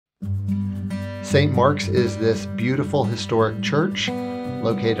St. Mark's is this beautiful historic church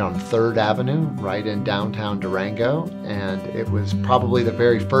located on 3rd Avenue, right in downtown Durango. And it was probably the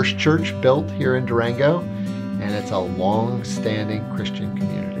very first church built here in Durango. And it's a long-standing Christian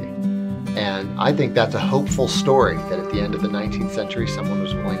community. And I think that's a hopeful story, that at the end of the 19th century, someone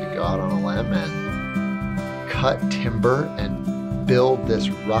was willing to go out on a limb and cut timber and build this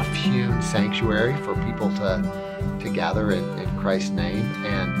rough-hewn sanctuary for people to gather in Christ's name.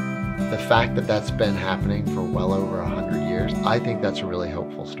 And the fact that that's been happening for well over 100 years, I think that's a really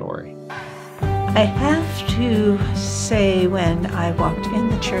hopeful story. I have to say, when I walked in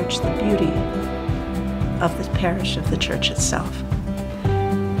the church, the beauty of the parish, of the church itself.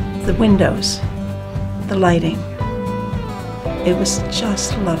 The windows, the lighting. It was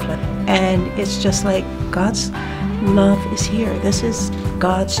just lovely. And it's just like God's love is here. This is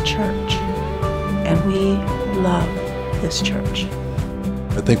God's church. And we love this church.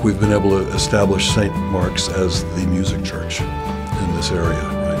 I think we've been able to establish St. Mark's as the music church in this area,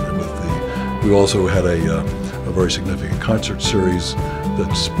 right? We also had a very significant concert series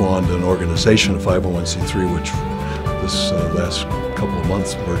that spawned an organization, a 501c3, which this last couple of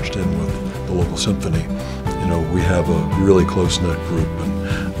months merged in with the local symphony. You know, we have a really close-knit group, and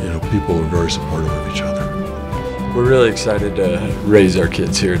you know, people are very supportive of each other. We're really excited to raise our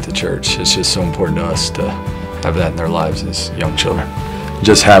kids here at the church. It's just so important to us to have that in their lives as young children.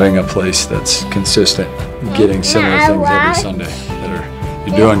 Just having a place that's consistent, getting similar things every Sunday,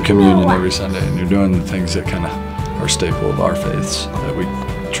 you're doing communion every Sunday, and you're doing the things that kind of are staple of our faiths that we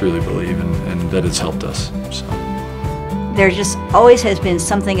truly believe in, and that it's helped us. So. There just always has been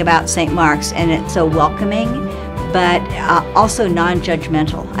something about St. Mark's, and it's so welcoming, but also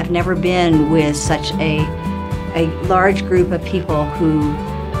non-judgmental. I've never been with such a large group of people who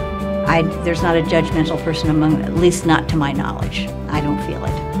there's not a judgmental person among them, at least not to my knowledge. I don't feel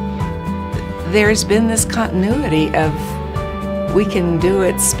it. There's been this continuity of we can do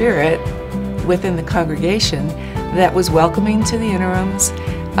it spirit within the congregation that was welcoming to the interims,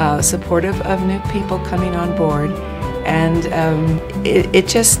 supportive of new people coming on board, and it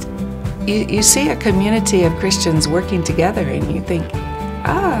just, you see a community of Christians working together, and you think,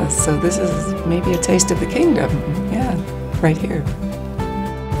 so this is maybe a taste of the kingdom, yeah, right here.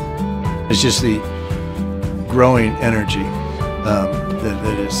 It's just the growing energy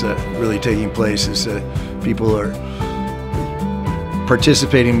that is really taking place as people are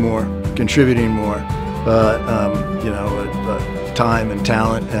participating more, contributing more, you know, time and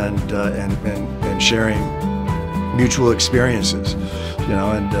talent and sharing mutual experiences, you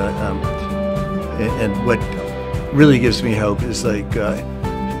know, and what really gives me hope is like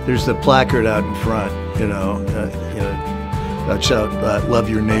there's the placard out in front, you know, shout love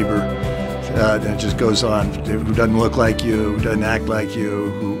your neighbor, and it just goes on, who doesn't look like you, who doesn't act like you,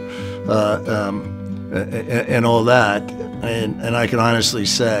 who and all that, and I can honestly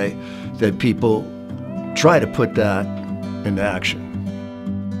say that people try to put that into action.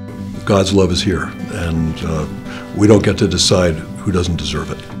 God's love is here, and we don't get to decide who doesn't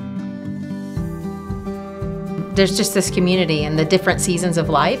deserve it. There's just this community and the different seasons of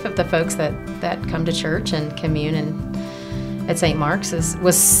life of the folks that come to church and commune at St. Mark's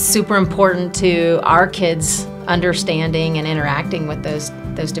was super important to our kids understanding and interacting with those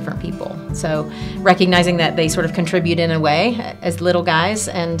different people. So recognizing that they sort of contribute in a way as little guys,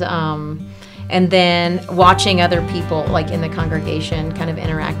 and then watching other people like in the congregation kind of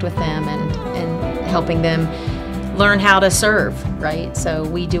interact with them and helping them learn how to serve, right? So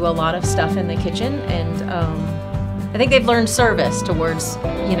we do a lot of stuff in the kitchen, and I think they've learned service towards,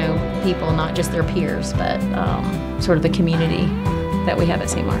 you know, people, not just their peers, but sort of the community that we have at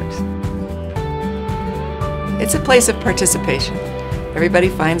St. Mark's. It's a place of participation. Everybody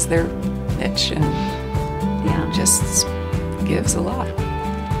finds their niche and just gives a lot.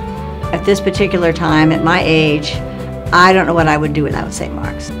 At this particular time, at my age, I don't know what I would do without St.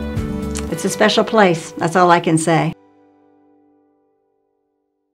 Mark's. It's a special place, that's all I can say.